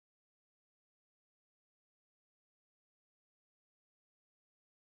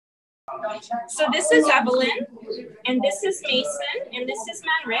So this is Evelyn, and this is Mason, and this is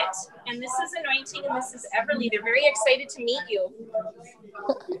Manrit, and this is Anointing, and this is Everly. They're very excited to meet you.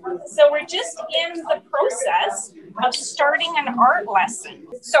 So we're just in the process of starting an art lesson.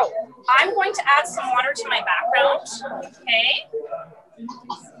 So I'm going to add some water to my background, okay?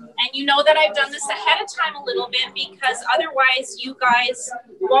 And you know that I've done this ahead of time a little bit because otherwise you guys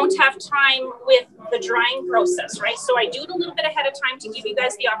won't have time with the drying process, right? So I do it a little bit ahead of time to give you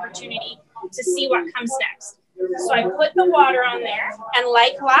guys the opportunity to see what comes next. So I put the water on there, and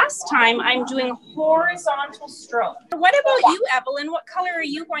like last time, I'm doing horizontal stroke. What about you, Evelyn? What color are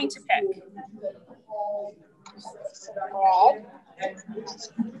you going to pick? Red.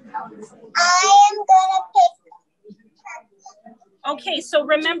 I am gonna pick. Okay, so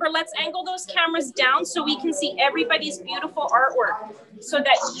remember, let's angle those cameras down so we can see everybody's beautiful artwork so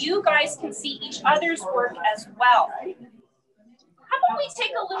that you guys can see each other's work as well. How about we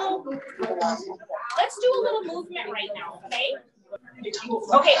take a little, let's do a little movement right now, okay?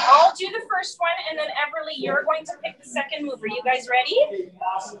 Okay, I'll do the first one, and then Everly, you're going to pick the second move. Are you guys ready?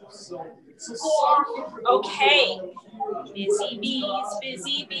 Okay.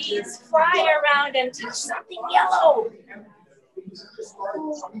 Busy bees, fly around and touch something yellow.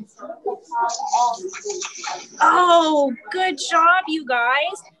 Oh, good job, you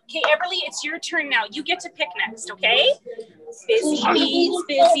guys. Okay, Everly, it's your turn now. You get to pick next, okay? Busy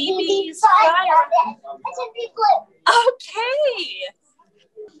bees, fly around. Okay.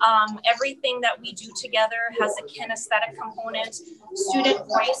 Everything that we do together has a kinesthetic component. Student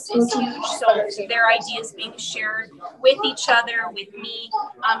voice is huge, so their ideas being shared with each other, with me,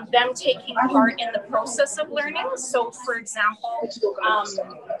 them taking part in the process of learning. So for example,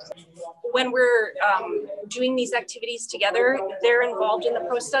 when we're doing these activities together, they're involved in the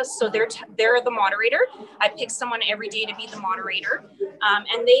process, so they're the moderator. I pick someone every day to be the moderator,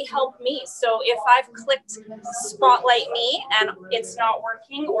 and they help me. So if I've clicked spotlight me and it's not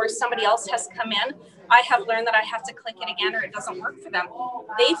working, or somebody else has come in, I have learned that I have to click it again or it doesn't work for them.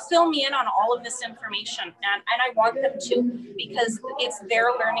 They fill me in on all of this information, and I want them to, because it's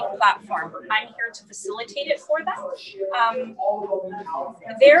their learning platform. I'm here to facilitate it for them.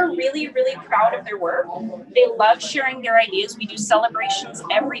 They're really, really proud of their work. They love sharing their ideas. We do celebrations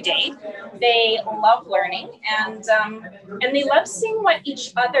every day. They love learning, and they love seeing what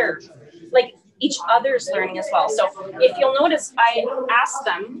each other's learning as well. So if you'll notice, I ask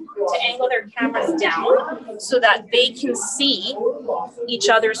them to angle their cameras down so that they can see each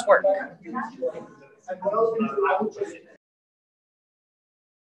other's work.